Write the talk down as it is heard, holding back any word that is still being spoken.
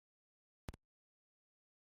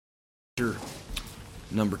chapter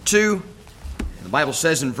number 2. The Bible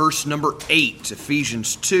says in verse number 8,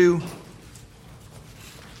 Ephesians 2.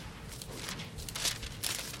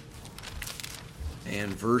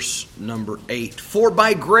 And verse number 8. For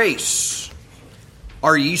by grace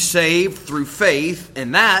are ye saved through faith,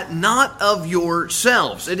 and that not of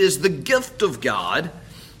yourselves. It is the gift of God,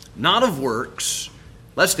 not of works,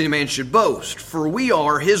 lest any man should boast. For we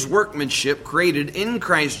are his workmanship, created in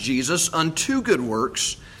Christ Jesus unto good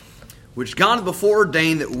works, which God hath before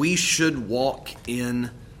ordained that we should walk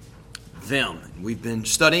in them. We've been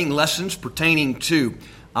studying lessons pertaining to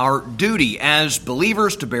our duty as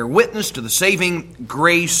believers to bear witness to the saving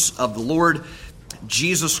grace of the Lord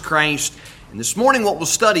Jesus Christ. And this morning what we'll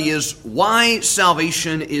study is why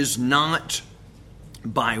salvation is not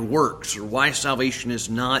by works, or why salvation is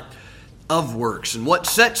not of works, and what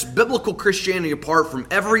sets biblical Christianity apart from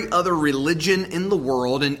every other religion in the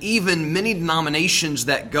world, and even many denominations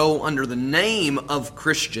that go under the name of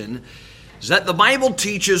Christian, is that the Bible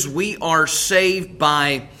teaches we are saved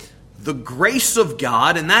by the grace of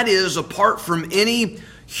God, and that is apart from any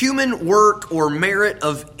human work or merit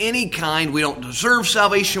of any kind. We don't deserve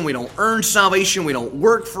salvation, we don't earn salvation, we don't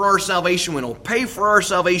work for our salvation, we don't pay for our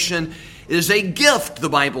salvation. It is a gift, the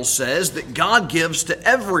Bible says, that God gives to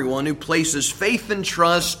everyone who places faith and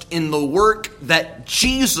trust in the work that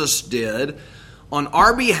Jesus did on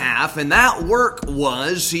our behalf. And that work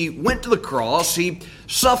was, he went to the cross, he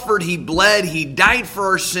suffered, he bled, he died for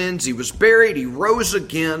our sins, he was buried, he rose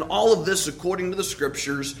again. All of this according to the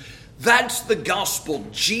Scriptures. That's the gospel.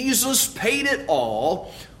 Jesus paid it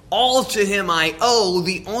all. All to him I owe.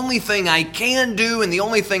 The only thing I can do and the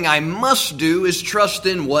only thing I must do is trust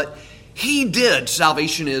in what he did.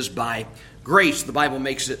 Salvation is by grace. The Bible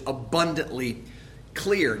makes it abundantly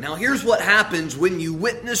clear. Now here's what happens when you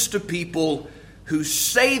witness to people who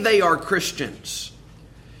say they are Christians.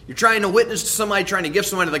 You're trying to witness to somebody, trying to give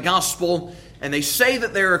somebody the gospel, and they say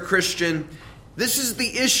that they're a Christian. This is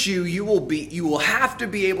the issue you will have to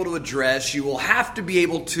be able to address. You will have to be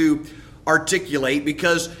able to articulate,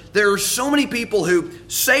 because there are so many people who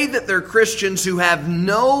say that they're Christians who have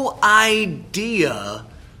no idea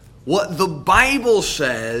what the Bible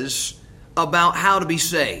says about how to be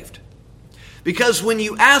saved. Because when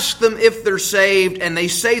you ask them if they're saved and they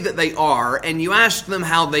say that they are, and you ask them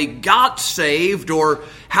how they got saved or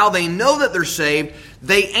how they know that they're saved,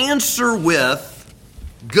 they answer with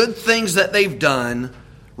good things that they've done,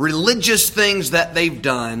 religious things that they've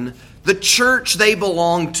done, the church they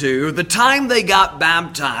belong to, the time they got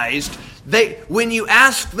baptized. When you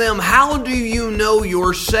ask them, how do you know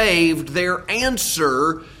you're saved, their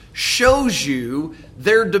answer shows you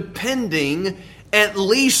they're depending at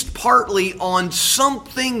least partly on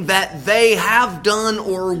something that they have done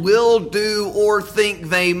or will do or think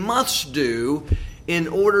they must do in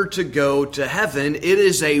order to go to heaven. It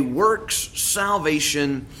is a works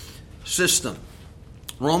salvation system.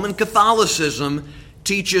 Roman Catholicism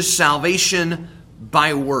teaches salvation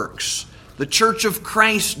by works. The Church of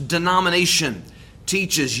Christ denomination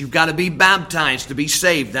teaches you've got to be baptized to be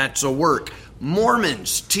saved. That's a work.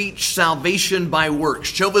 Mormons teach salvation by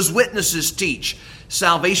works. Jehovah's Witnesses teach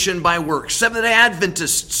salvation by works. Seventh-day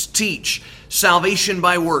Adventists teach salvation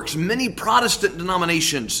by works. Many Protestant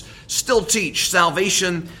denominations still teach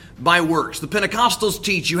salvation by works. The Pentecostals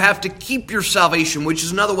teach you have to keep your salvation, which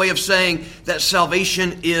is another way of saying that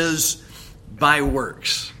salvation is by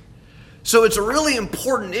works. So it's a really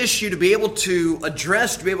important issue to be able to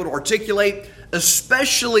address, to be able to articulate,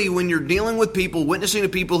 especially when you're dealing with people, witnessing to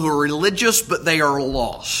people who are religious, but they are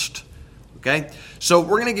lost. Okay? So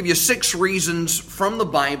we're going to give you 6 reasons from the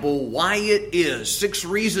Bible why it is. 6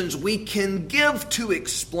 reasons we can give to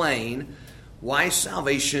explain why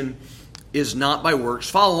salvation is not by works.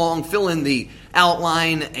 Follow along, fill in the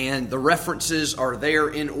outline, and the references are there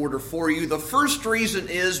in order for you. The first reason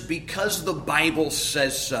is because the Bible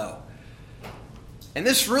says so. And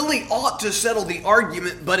this really ought to settle the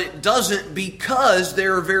argument, but it doesn't, because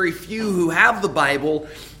there are very few who have the Bible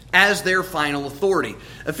as their final authority.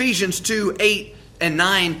 Ephesians 2, 8 and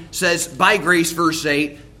 9 says, by grace, verse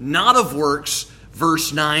 8, not of works,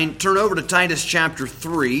 verse 9. Turn over to Titus chapter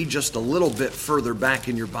 3, just a little bit further back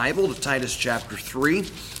in your Bible, to Titus chapter 3,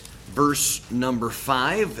 verse number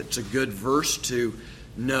 5. It's a good verse to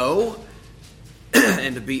know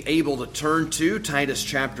and to be able to turn to. Titus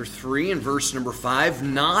chapter 3 and verse number 5.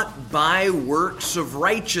 Not by works of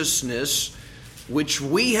righteousness which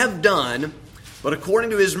we have done, but according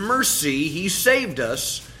to his mercy he saved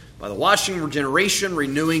us by the washing, regeneration,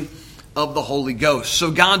 renewing of the Holy Ghost.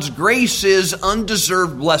 So God's grace is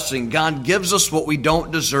undeserved blessing. God gives us what we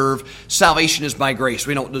don't deserve. Salvation is by grace.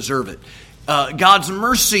 We don't deserve it. God's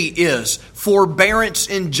mercy is forbearance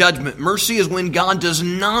in judgment. Mercy is when God does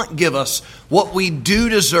not give us what we do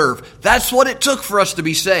deserve. That's what it took for us to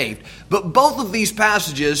be saved. But both of these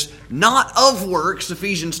passages, not of works,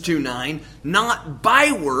 Ephesians 2:9, not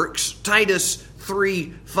by works, Titus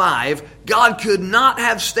 3:5, God could not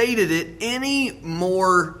have stated it any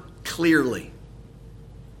more clearly.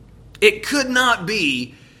 It could not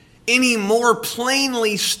be any more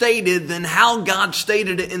plainly stated than how God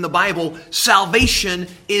stated it in the Bible. Salvation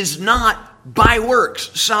is not by works.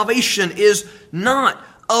 Salvation is not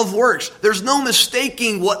of works. There's no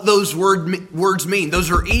mistaking what those words mean.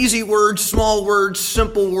 Those are easy words, small words,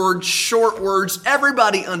 simple words, short words.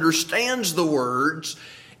 Everybody understands the words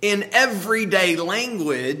in everyday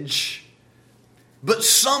language. But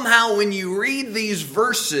somehow when you read these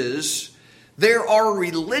verses, there are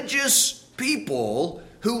religious people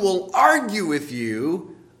who will argue with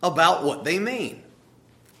you about what they mean.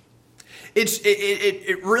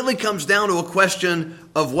 It really comes down to a question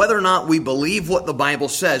of whether or not we believe what the Bible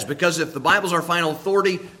says. Because if the Bible's our final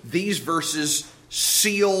authority, these verses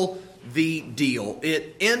seal the deal.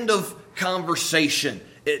 End of conversation.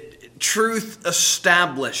 Truth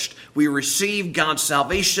established. We receive God's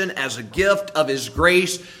salvation as a gift of His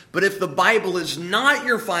grace. But if the Bible is not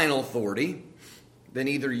your final authority, then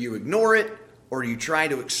either you ignore it or you try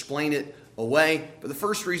to explain it away. But the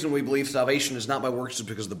first reason we believe salvation is not by works is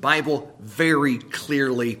because the Bible very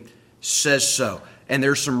clearly says so. And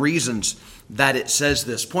there's some reasons that it says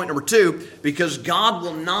this. Point number 2, because God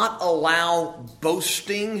will not allow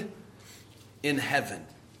boasting in heaven.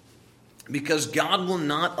 Because God will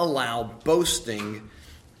not allow boasting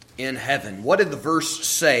in heaven. What did the verse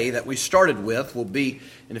say that we started with? Will be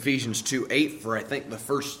in Ephesians 2:8 for I think the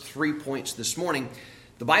first 3 points this morning.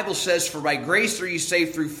 The Bible says, "For by grace are ye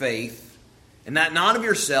saved through faith, and that not of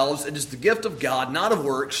yourselves, it is the gift of God, not of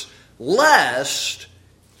works, lest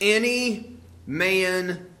any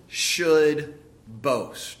man should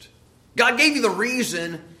boast." God gave you the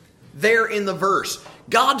reason there in the verse.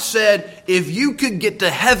 God said if you could get to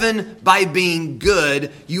heaven by being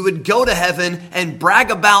good, you would go to heaven and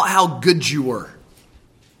brag about how good you were.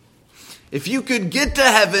 If you could get to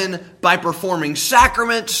heaven by performing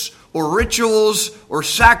sacraments or rituals or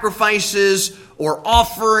sacrifices or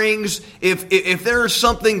offerings, if there is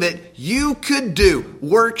something that you could do,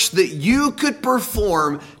 works that you could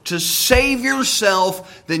perform to save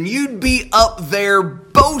yourself, then you'd be up there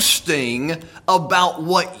boasting about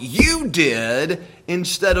what you did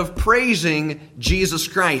instead of praising Jesus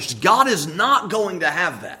Christ. God is not going to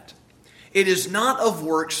have that. It is not of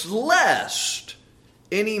works, lest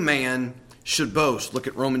any man should boast. Look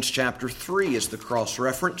at Romans chapter 3 as the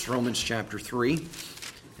cross-reference. Romans chapter 3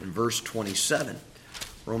 and verse 27.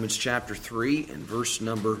 Romans chapter 3 and verse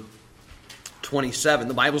number 27.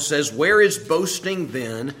 The Bible says, "Where is boasting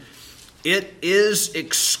then? It is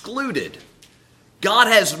excluded." God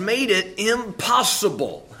has made it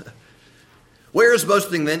impossible. "Where is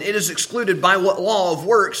boasting then? It is excluded. By what law of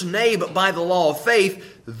works? Nay, but by the law of faith.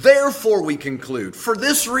 Therefore we conclude, for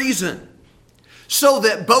this reason, so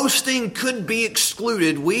that boasting could be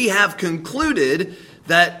excluded, we have concluded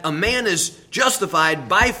that a man is justified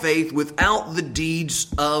by faith without the deeds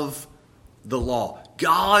of the law."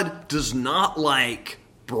 God does not like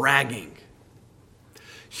bragging.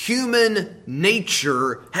 Human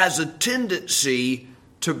nature has a tendency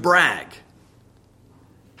to brag.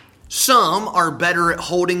 Some are better at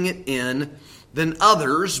holding it in than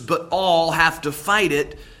others, but all have to fight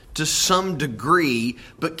it to some degree.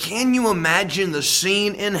 But can you imagine the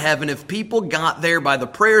scene in heaven if people got there by the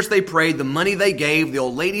prayers they prayed, the money they gave, the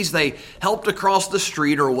old ladies they helped across the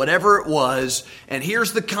street or whatever it was, and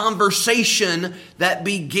here's the conversation that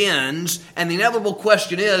begins, and the inevitable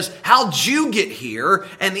question is, how'd you get here?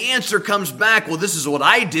 And the answer comes back, well, this is what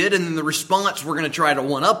I did, and then the response, we're going to try to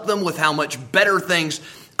one-up them with how much better things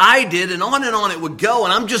I did, and on it would go,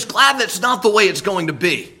 and I'm just glad that's not the way it's going to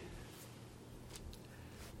be.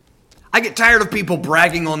 I get tired of people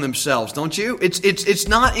bragging on themselves, don't you? It's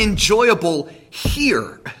not enjoyable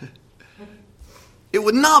here. It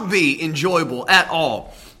would not be enjoyable at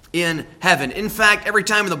all in heaven. In fact, every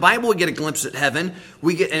time in the Bible we get a glimpse at heaven,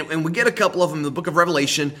 we get a couple of them in the book of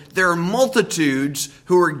Revelation, there are multitudes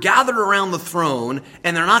who are gathered around the throne,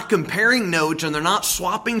 and they're not comparing notes, and they're not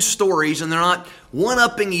swapping stories, and they're not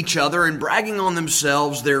one-upping each other and bragging on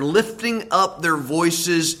themselves. They're lifting up their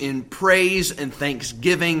voices in praise and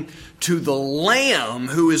thanksgiving to the Lamb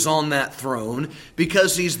who is on that throne,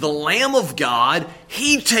 because He's the Lamb of God.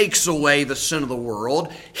 He takes away the sin of the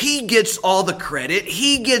world. He gets all the credit.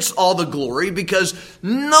 He gets all the glory, because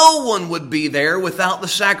no one would be there without the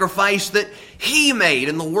sacrifice that He made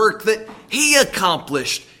and the work that He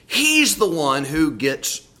accomplished. He's the one who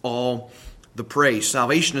gets all the praise.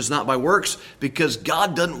 Salvation is not by works because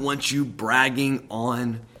God doesn't want you bragging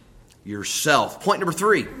on yourself. Point number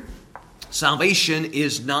 3. Salvation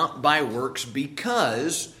is not by works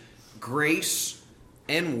because grace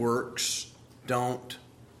and works don't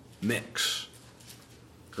mix.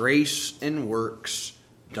 Grace and works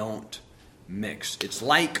don't mix. It's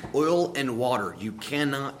like oil and water. You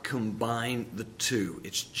cannot combine the two.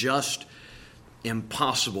 It's just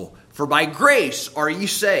impossible. For by grace are ye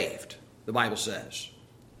saved, the Bible says,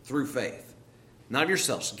 through faith. Not of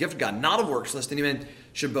yourselves, gift of God, not of works, lest any man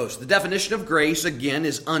should boast. The definition of grace, again,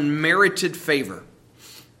 is unmerited favor,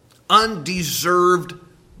 undeserved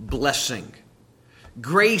blessing.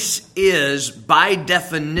 Grace is, by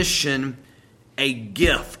definition, a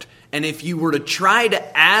gift. And if you were to try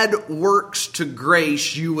to add works to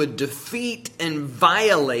grace, you would defeat and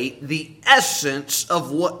violate the essence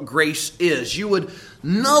of what grace is. You would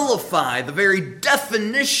nullify the very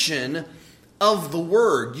definition of the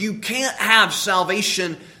word. You can't have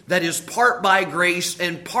salvation that is part by grace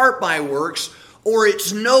and part by works, or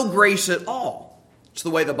it's no grace at all. It's the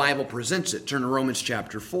way the Bible presents it. Turn to Romans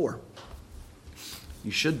chapter 4.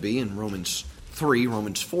 You should be in Romans 3.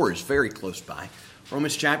 Romans 4 is very close by.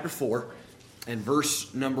 Romans chapter 4 and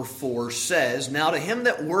verse number 4 says, Now to him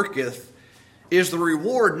that worketh is the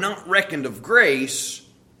reward not reckoned of grace,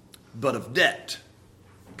 but of debt.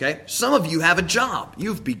 Okay? Some of you have a job.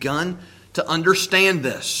 You've begun to understand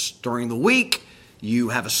this. During the week, you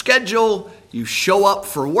have a schedule. You show up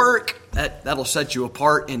for work. That'll set you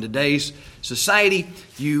apart in today's society.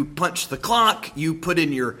 You punch the clock. You put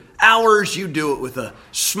in your hours. You do it with a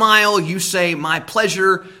smile. You say, my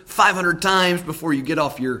pleasure, 500 times before you get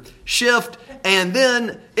off your shift. And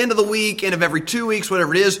then, end of the week, end of every 2 weeks,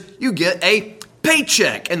 whatever it is, you get a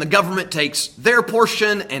paycheck. And the government takes their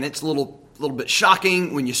portion, and it's a little bit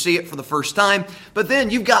shocking when you see it for the first time. But then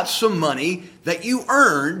you've got some money that you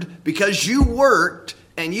earned because you worked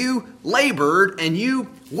and you labored and you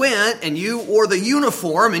went and you wore the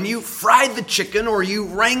uniform and you fried the chicken or you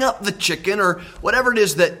rang up the chicken or whatever it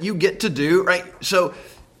is that you get to do, right? So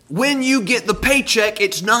when you get the paycheck,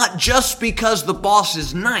 it's not just because the boss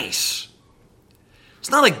is nice.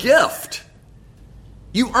 It's not a gift.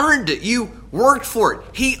 You earned it. You worked for it.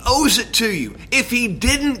 He owes it to you. If he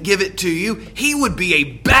didn't give it to you, he would be a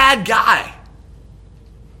bad guy.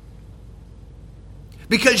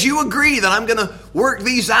 Because you agree that I'm going to work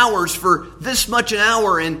these hours for this much an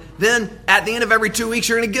hour, and then at the end of every 2 weeks,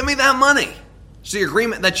 you're going to give me that money. It's the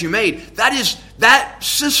agreement that you made. That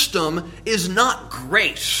system is not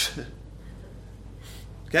grace.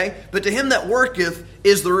 Okay? But to him that worketh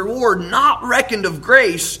is the reward not reckoned of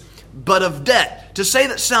grace, but of debt. To say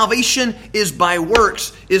that salvation is by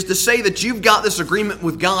works is to say that you've got this agreement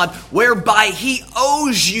with God whereby he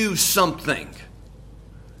owes you something.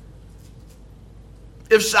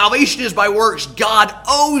 If salvation is by works, God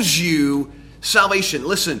owes you salvation.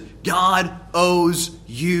 Listen, God owes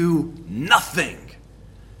you nothing.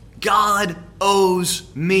 God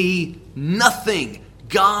owes me nothing.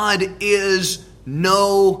 God is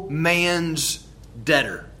no man's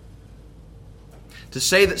debtor. To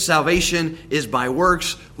say that salvation is by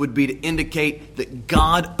works would be to indicate that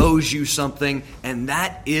God owes you something, and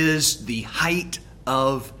that is the height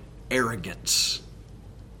of arrogance.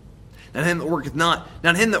 Now him that worketh not,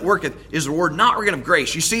 now him that worketh is the word not reckoned of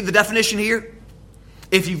grace. You see the definition here?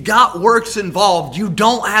 If you've got works involved, you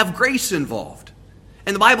don't have grace involved.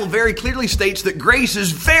 And the Bible very clearly states that grace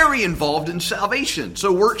is very involved in salvation.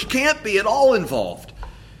 So works can't be at all involved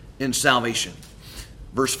in salvation.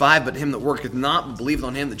 Verse 5, but him that worketh not, but believeth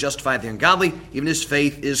on him that justifieth the ungodly, even his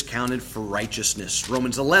faith is counted for righteousness.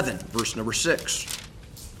 Romans 11, verse number 6.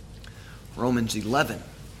 Romans 11,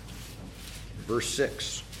 verse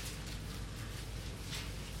 6.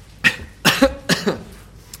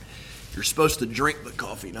 You're supposed to drink the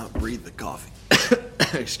coffee, not breathe the coffee.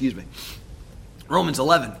 Excuse me. Romans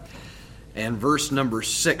 11 and verse number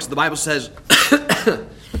 6. The Bible says,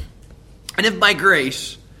 and if by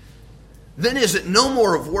grace, then is it no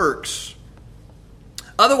more of works?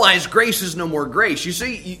 Otherwise, grace is no more grace. You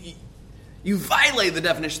see, you violate the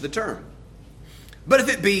definition of the term. But if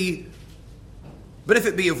it be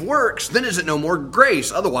of works, then is it no more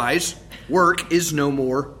grace? Otherwise, work is no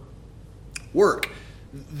more work.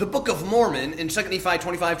 The Book of Mormon in 2 Nephi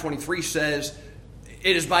 25:23 says,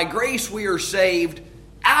 it is by grace we are saved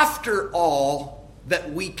after all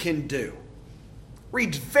that we can do.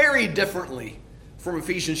 Reads very differently from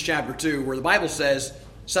Ephesians chapter 2, where the Bible says,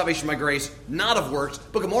 salvation by grace, not of works. The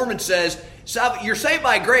Book of Mormon says, you're saved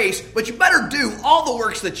by grace, but you better do all the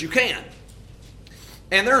works that you can.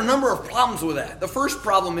 And there are a number of problems with that. The first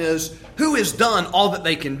problem is, who has done all that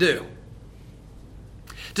they can do?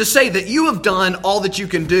 To say that you have done all that you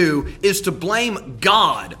can do is to blame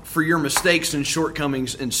God for your mistakes and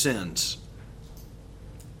shortcomings and sins.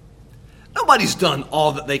 Nobody's done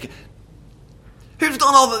all that they can. Who's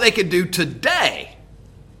done all that they can do today?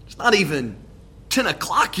 It's not even 10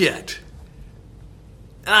 o'clock yet.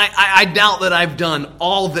 And I doubt that I've done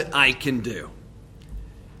all that I can do.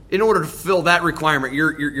 In order to fulfill that requirement,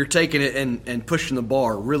 you're taking it and pushing the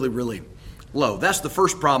bar really, really low. That's the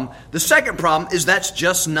first problem. The second problem is that's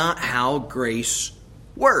just not how grace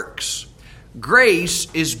works.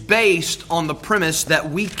 Grace is based on the premise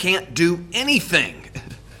that we can't do anything.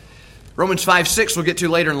 Romans 5:6 we'll get to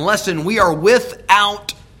later in the lesson. We are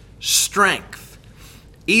without strength.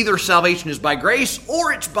 Either salvation is by grace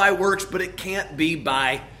or it's by works, but it can't be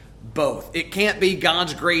by both. It can't be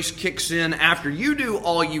God's grace kicks in after you do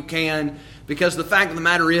all you can, because the fact of the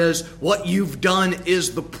matter is what you've done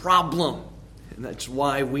is the problem. And that's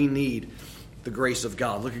why we need the grace of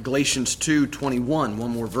God. Look at Galatians 2:21.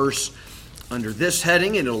 One more verse under this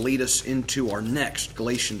heading, and it'll lead us into our next.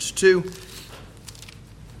 Galatians 2,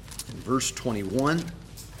 verse 21.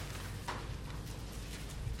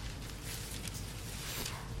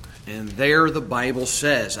 And there the Bible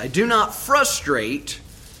says, I do not frustrate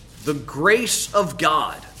the grace of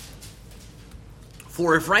God.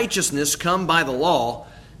 For if righteousness come by the law,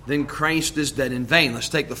 then Christ is dead in vain. Let's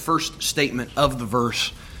take the first statement of the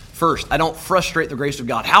verse first. I don't frustrate the grace of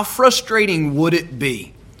God. How frustrating would it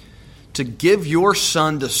be to give your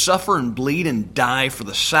son to suffer and bleed and die for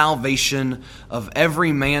the salvation of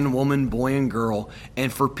every man, woman, boy, and girl,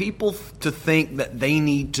 and for people to think that they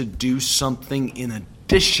need to do something in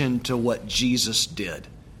addition to what Jesus did?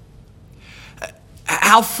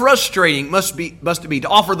 How frustrating must it be to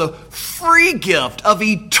offer the free gift of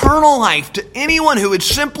eternal life to anyone who would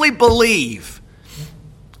simply believe,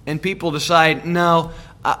 and people decide, no,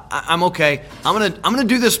 I'm okay. I'm gonna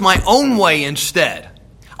do this my own way instead.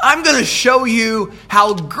 I'm going to show you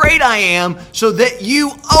how great I am so that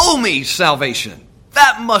you owe me salvation.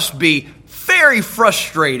 That must be very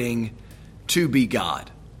frustrating to be God.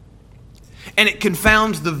 And it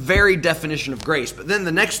confounds the very definition of grace. But then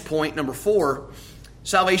the next point, number 4,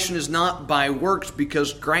 salvation is not by works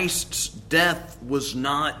because Christ's death was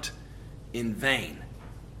not in vain.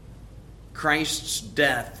 Christ's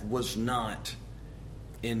death was not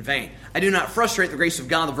in vain. I do not frustrate the grace of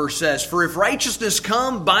God, the verse says, for if righteousness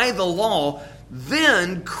come by the law,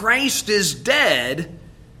 then Christ is dead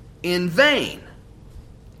in vain.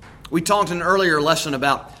 We talked in an earlier lesson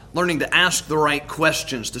about learning to ask the right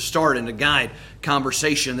questions to start and to guide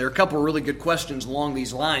conversation. There are a couple of really good questions along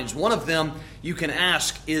these lines. One of them you can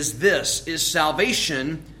ask is this: is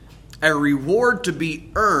salvation a reward to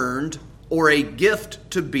be earned or a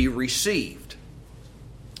gift to be received?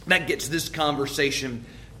 That gets this conversation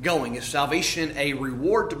going. Is salvation a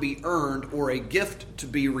reward to be earned or a gift to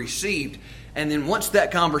be received? And then once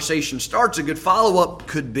that conversation starts, a good follow-up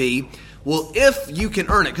could be, well, if you can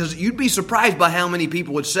earn it, because you'd be surprised by how many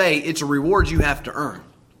people would say it's a reward you have to earn.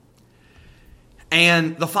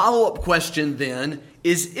 And the follow-up question then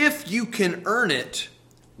is, if you can earn it,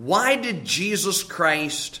 why did Jesus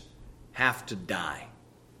Christ have to die?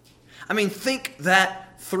 I mean, think that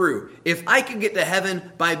through. If I could get to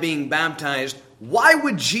heaven by being baptized, why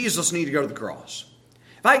would Jesus need to go to the cross?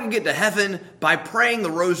 If I could get to heaven by praying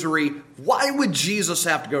the rosary, why would Jesus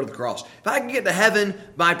have to go to the cross? If I could get to heaven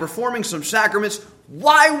by performing some sacraments,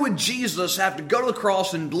 why would Jesus have to go to the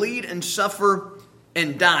cross and bleed and suffer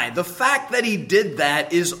and die? The fact that he did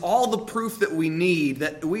that is all the proof that we need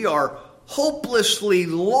that we are hopelessly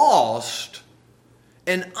lost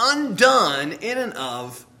and undone in and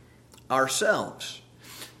of ourselves.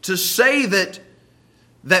 To say that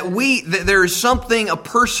there is something a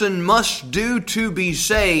person must do to be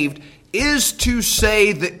saved is to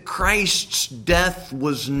say that Christ's death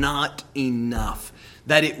was not enough,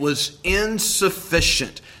 that it was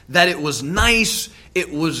insufficient, that it was nice,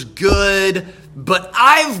 it was good, but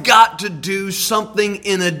I've got to do something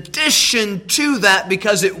in addition to that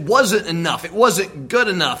because it wasn't enough, it wasn't good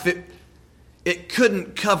enough, it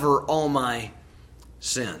couldn't cover all my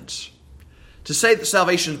sins. To say that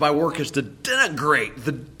salvation is by work is to denigrate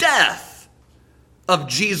the death of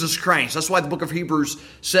Jesus Christ. That's why the book of Hebrews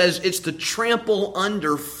says it's to trample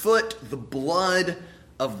underfoot the blood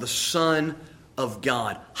of the Son of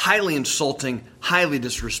God. Highly insulting, highly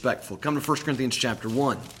disrespectful. Come to 1 Corinthians chapter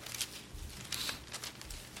 1.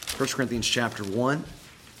 1 Corinthians chapter 1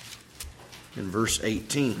 and verse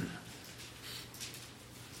 18.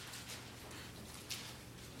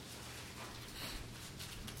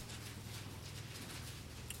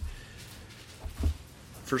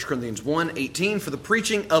 1 Corinthians 1:18, for the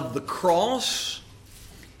preaching of the cross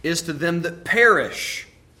is to them that perish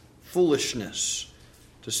foolishness.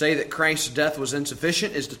 To say that Christ's death was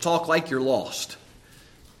insufficient is to talk like you're lost,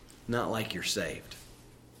 not like you're saved.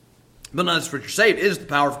 But not as what you're saved, it is the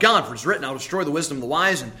power of God. For it's written, I will destroy the wisdom of the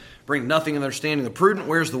wise and bring nothing in the understanding of the prudent.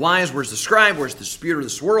 Where's the wise? Where's the scribe? Where's the disputer of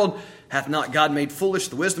this world? Hath not God made foolish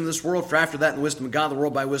the wisdom of this world? For after that, in the wisdom of God, the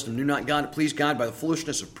world by wisdom knew not God, to please God by the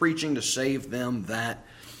foolishness of preaching to save them that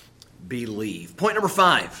believe. Point number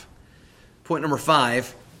 5. Point number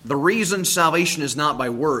 5. The reason salvation is not by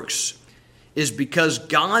works is because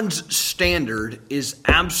God's standard is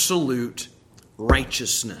absolute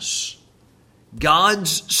righteousness.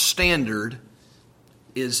 God's standard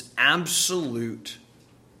is absolute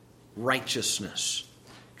righteousness.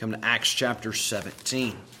 Come to Acts chapter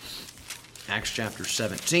 17. Acts chapter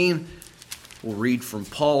 17. We'll read from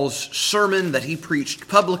Paul's sermon that he preached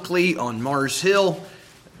publicly on Mars Hill,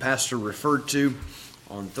 the pastor referred to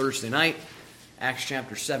on Thursday night. Acts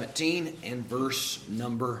chapter 17 and verse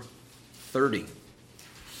number 30.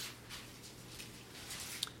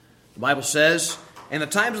 The Bible says, and the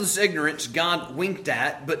times of this ignorance God winked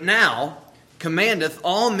at, but now commandeth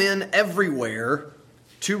all men everywhere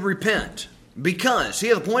to repent, because he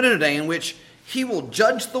hath appointed a day in which he will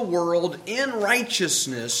judge the world in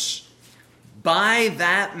righteousness by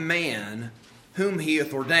that man whom he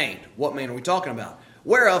hath ordained. What man are we talking about?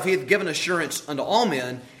 Whereof he hath given assurance unto all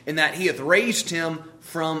men, in that he hath raised him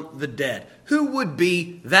from the dead. Who would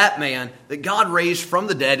be that man that God raised from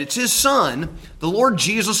the dead? It's his Son, the Lord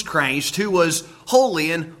Jesus Christ, who was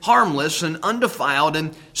holy and harmless and undefiled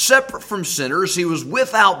and separate from sinners. He was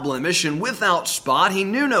without blemish and without spot. He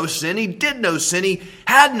knew no sin. He did no sin. He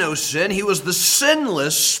had no sin. He was the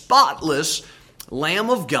sinless, spotless Lamb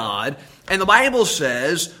of God. And the Bible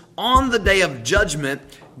says, on the day of judgment,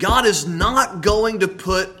 God is not going to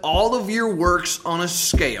put all of your works on a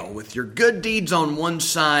scale with your good deeds on one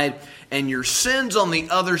side and your sins on the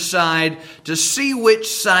other side to see which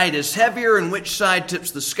side is heavier and which side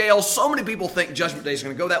tips the scale. So many people think Judgment Day is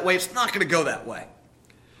going to go that way. It's not going to go that way.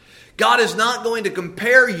 God is not going to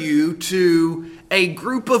compare you to a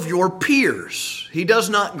group of your peers. He does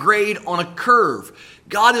not grade on a curve.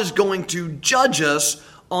 God is going to judge us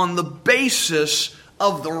on the basis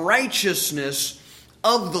of the righteousness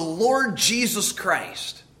of the Lord Jesus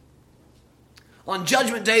Christ. On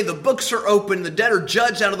Judgment Day, the books are open. The dead are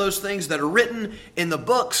judged out of those things that are written in the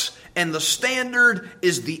books. And the standard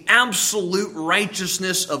is the absolute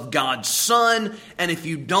righteousness of God's Son. And if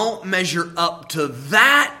you don't measure up to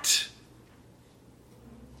that,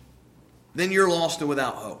 then you're lost and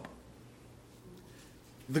without hope.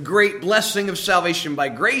 The great blessing of salvation by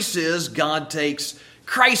grace is God takes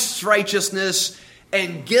Christ's righteousness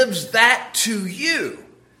and gives that to you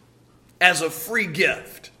as a free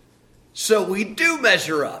gift. So we do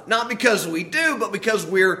measure up. Not because we do, but because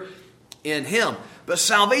we're in Him. But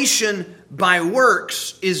salvation by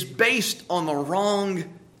works is based on the wrong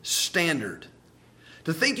standard.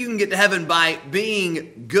 To think you can get to heaven by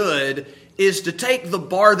being good is to take the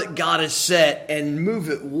bar that God has set and move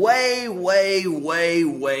it way, way, way,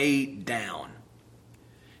 way down.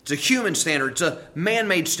 It's a human standard. It's a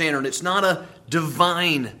man-made standard. It's not a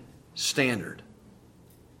divine standard.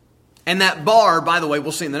 And that bar, by the way,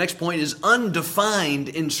 we'll see in the next point, is undefined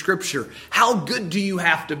in Scripture. How good do you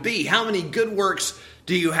have to be? How many good works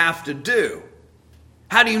do you have to do?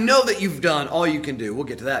 How do you know that you've done all you can do? We'll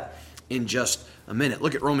get to that in just a minute.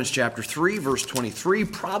 Look at Romans chapter 3, verse 23.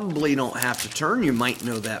 Probably don't have to turn. You might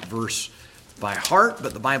know that verse by heart,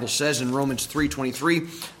 but the Bible says in Romans 3:23,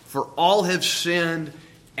 for all have sinned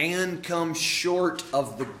and come short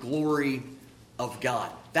of the glory of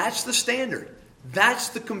God. That's the standard. That's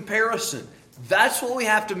the comparison. That's what we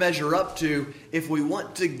have to measure up to if we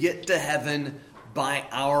want to get to heaven by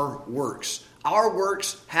our works. Our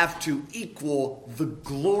works have to equal the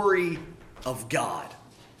glory of God.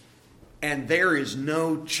 And there is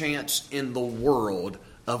no chance in the world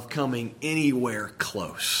of coming anywhere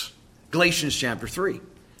close. Galatians chapter 3.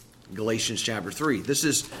 Galatians chapter 3. This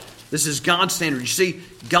is God's standard. You see,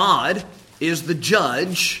 God is the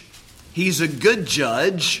judge. He's a good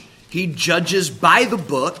judge. He judges by the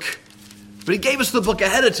book. But He gave us the book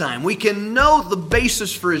ahead of time. We can know the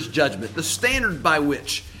basis for His judgment, the standard by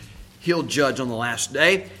which He'll judge on the last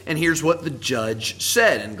day. And here's what the judge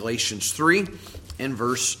said in Galatians 3 and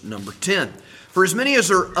verse number 10. For as many as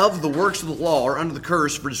are of the works of the law are under the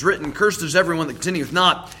curse, for it is written, cursed is everyone that continueth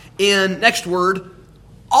not in, next word,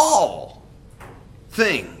 all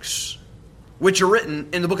things which are written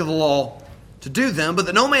in the book of the law to do them, but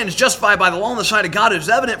that no man is justified by the law in the sight of God. It is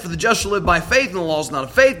evident, for the just shall live by faith, and the law is not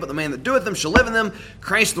of faith, but the man that doeth them shall live in them.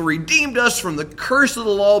 Christ hath redeemed us from the curse of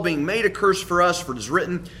the law, being made a curse for us, for it is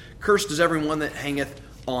written, cursed is everyone that hangeth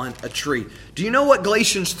on a tree. Do you know what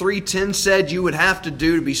Galatians 3:10 said you would have to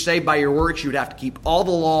do to be saved by your works? You would have to keep all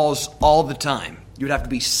the laws all the time. You would have to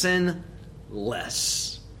be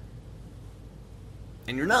sinless.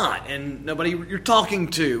 And you're not, and nobody you're talking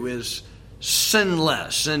to is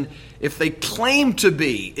sinless. And if they claim to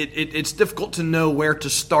be, it's difficult to know where to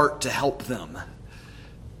start to help them.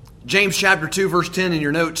 James chapter 2 verse 10 in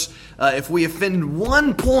your notes, if we offend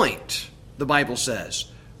one point, the Bible says,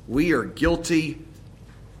 we are guilty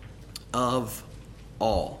of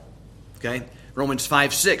all. Okay? Romans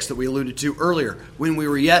 5:6 that we alluded to earlier. When we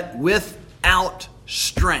were yet without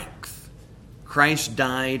strength, Christ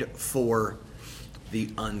died for the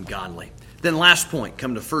ungodly. Then last point,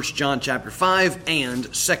 come to 1 John chapter 5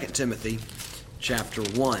 and 2 Timothy chapter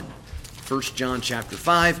 1. 1 John chapter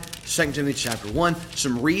 5, 2 Timothy chapter 1.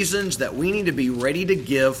 Some reasons that we need to be ready to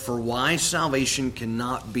give for why salvation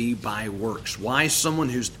cannot be by works. Why someone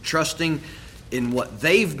who's trusting in what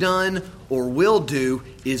they've done or will do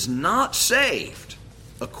is not saved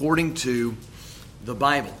according to the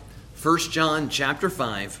Bible. 1 John chapter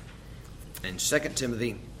 5 and 2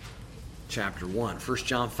 Timothy chapter 1. 1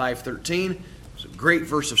 John 5:13 is a great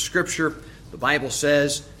verse of Scripture. The Bible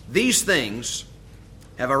says, these things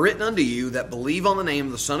have I written unto you that believe on the name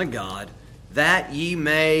of the Son of God, that ye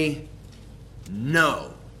may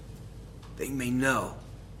know, that ye may know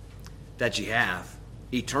that ye have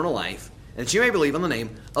eternal life, and that you may believe on the name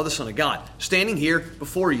of the Son of God. Standing here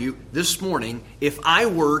before you this morning, if I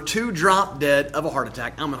were to drop dead of a heart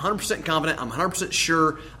attack, I'm 100% confident, I'm 100%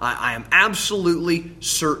 sure, I am absolutely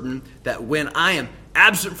certain that when I am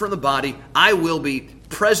absent from the body, I will be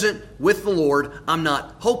present with the Lord. I'm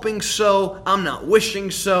not hoping so, I'm not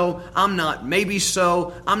wishing so, I'm not maybe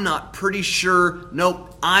so, I'm not pretty sure.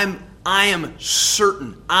 Nope, I am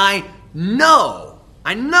certain. I know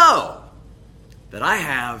that I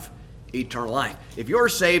have eternal life. If you're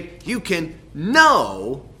saved, you can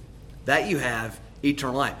know that you have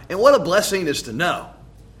eternal life. And what a blessing it is to know.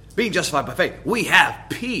 Being justified by faith. We have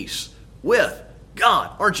peace with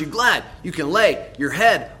God. Aren't you glad you can lay your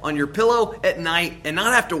head on your pillow at night and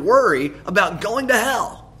not have to worry about going to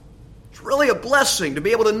hell? It's really a blessing to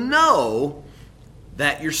be able to know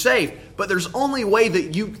that you're saved. But there's only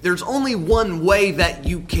one way that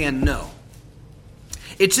you can know.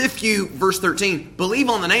 It's if you, verse 13, believe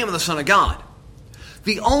on the name of the Son of God.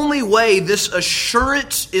 The only way this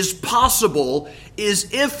assurance is possible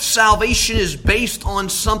is if salvation is based on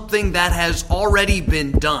something that has already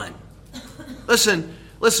been done. Listen,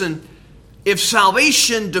 if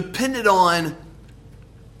salvation depended on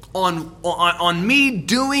me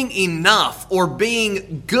doing enough or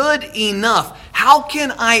being good enough, how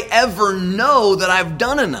can I ever know that I've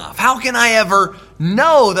done enough? How can I ever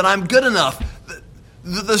know that I'm good enough?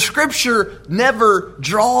 The Scripture never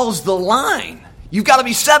draws the line. You've got to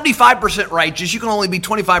be 75% righteous. You can only be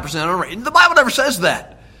 25% unrighteous. The Bible never says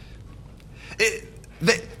that.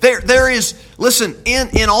 There is, listen,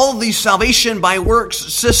 in all of these salvation by works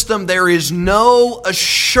system, there is no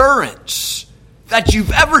assurance that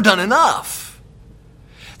you've ever done enough.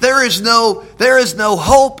 There is no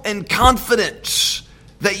hope and confidence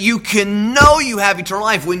that you can know you have eternal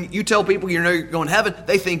life. When you tell people you know you're going to heaven,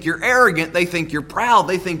 they think you're arrogant, they think you're proud,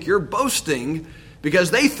 they think you're boasting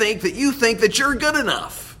because they think that you think that you're good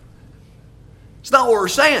enough. It's not what we're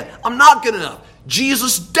saying. I'm not good enough.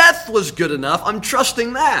 Jesus' death was good enough. I'm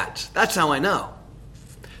trusting that. That's how I know.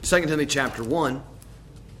 2 Timothy chapter 1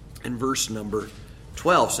 and verse number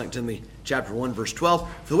 12. 2 Timothy chapter 1 verse 12.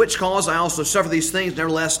 For the which cause I also suffer these things.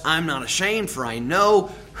 Nevertheless, I'm not ashamed, for I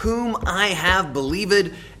know whom I have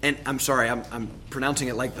believed. And I'm sorry, I'm pronouncing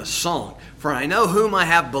it like the song. For I know whom I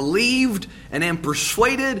have believed, and am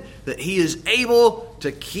persuaded that he is able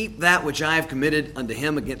to keep that which I have committed unto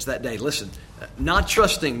him against that day. Listen, not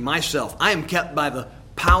trusting myself. I am kept by the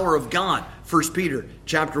power of God. 1 Peter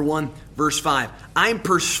chapter 1 verse 5. I'm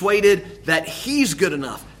persuaded that he's good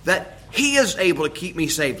enough, that he is able to keep me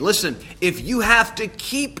saved. Listen, if you have to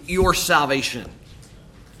keep your salvation,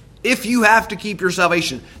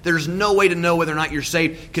 there's no way to know whether or not you're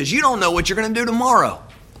saved because you don't know what you're going to do tomorrow.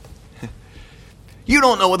 You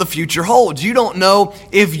don't know what the future holds. You don't know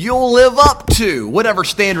if you'll live up to whatever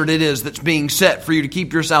standard it is that's being set for you to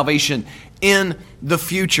keep your salvation in the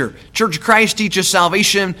future. Church of Christ teaches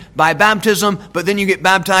salvation by baptism, but then you get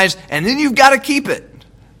baptized and then you've got to keep it.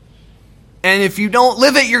 And if you don't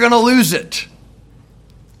live it, you're going to lose it.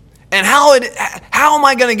 And how am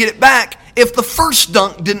I going to get it back if the first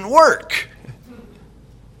dunk didn't work?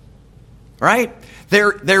 right?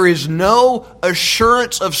 There is no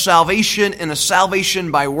assurance of salvation in a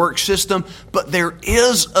salvation by work system, but there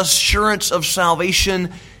is assurance of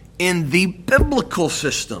salvation in the biblical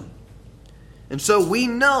system. And so we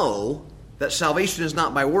know that salvation is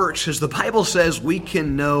not by works because the Bible says we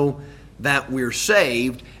can know that we're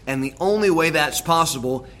saved, and the only way that's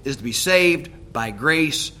possible is to be saved by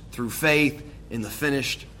grace through faith in the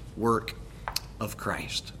finished work of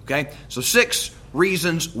Christ. Okay? So 6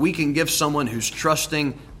 reasons we can give someone who's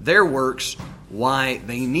trusting their works why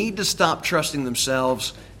they need to stop trusting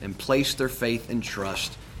themselves and place their faith and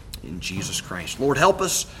trust in Jesus Christ. Lord, help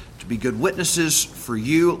us to be good witnesses for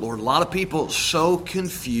you. Lord, a lot of people so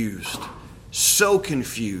confused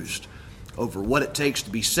over what it takes to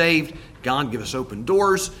be saved. God, give us open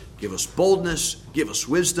doors, give us boldness, give us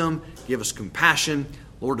wisdom, give us compassion.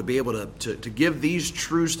 Lord, to be able to give these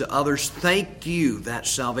truths to others. Thank you that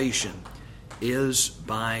salvation is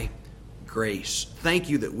by grace. Thank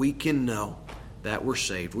you that we can know that we're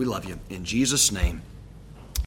saved. We love you. In Jesus' name,